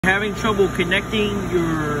Having trouble connecting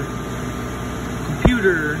your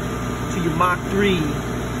computer to your Mach 3,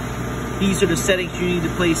 these are the settings you need to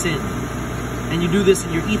place in. And you do this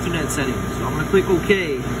in your Ethernet settings. So I'm going to click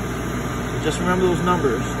OK. Just remember those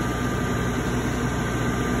numbers.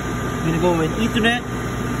 I'm going to go in Ethernet,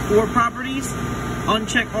 4 properties,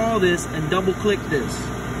 uncheck all this, and double click this.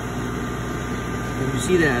 And you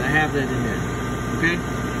see that, I have that in there. Okay?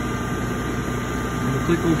 I'm going to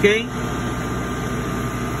click OK.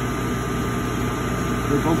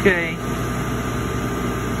 Click OK.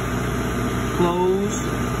 Close.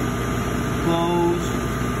 Close.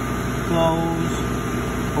 Close.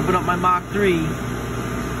 Open up my Mach 3.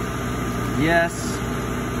 Yes.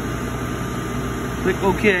 Click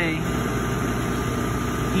OK.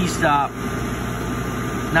 E-stop.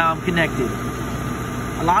 Now I'm connected.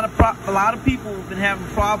 A lot of people have been having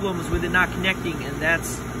problems with it not connecting, and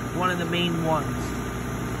that's one of the main ones.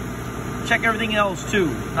 Check everything else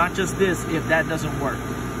too, not just this, if that doesn't work.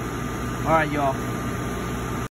 Alright, y'all.